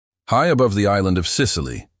High above the island of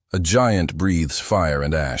Sicily, a giant breathes fire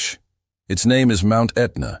and ash. Its name is Mount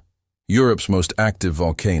Etna, Europe's most active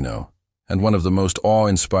volcano, and one of the most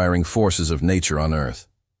awe-inspiring forces of nature on Earth.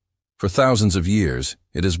 For thousands of years,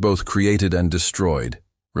 it has both created and destroyed,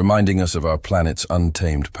 reminding us of our planet's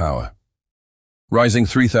untamed power. Rising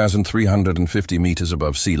 3,350 meters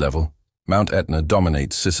above sea level, Mount Etna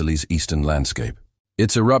dominates Sicily's eastern landscape.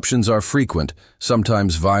 Its eruptions are frequent,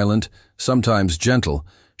 sometimes violent, sometimes gentle,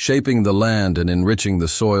 shaping the land and enriching the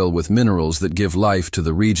soil with minerals that give life to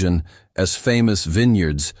the region as famous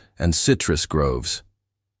vineyards and citrus groves.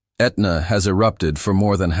 Etna has erupted for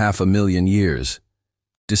more than 500,000 years.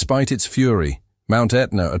 Despite its fury, Mount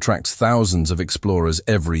Etna attracts thousands of explorers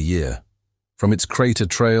every year. From its crater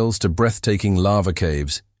trails to breathtaking lava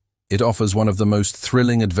caves, it offers one of the most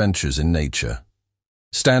thrilling adventures in nature.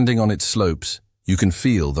 Standing on its slopes, you can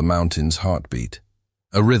feel the mountain's heartbeat,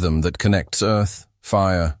 a rhythm that connects earth,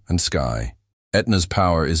 fire, and sky. Etna's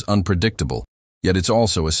power is unpredictable, yet it's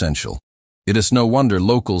also essential. It is no wonder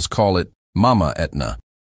locals call it Mama Etna,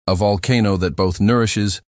 a volcano that both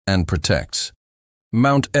nourishes and protects.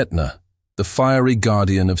 Mount Etna, the fiery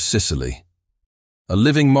guardian of Sicily. A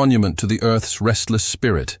living monument to the Earth's restless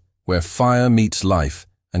spirit, where fire meets life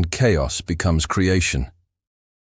and chaos becomes creation.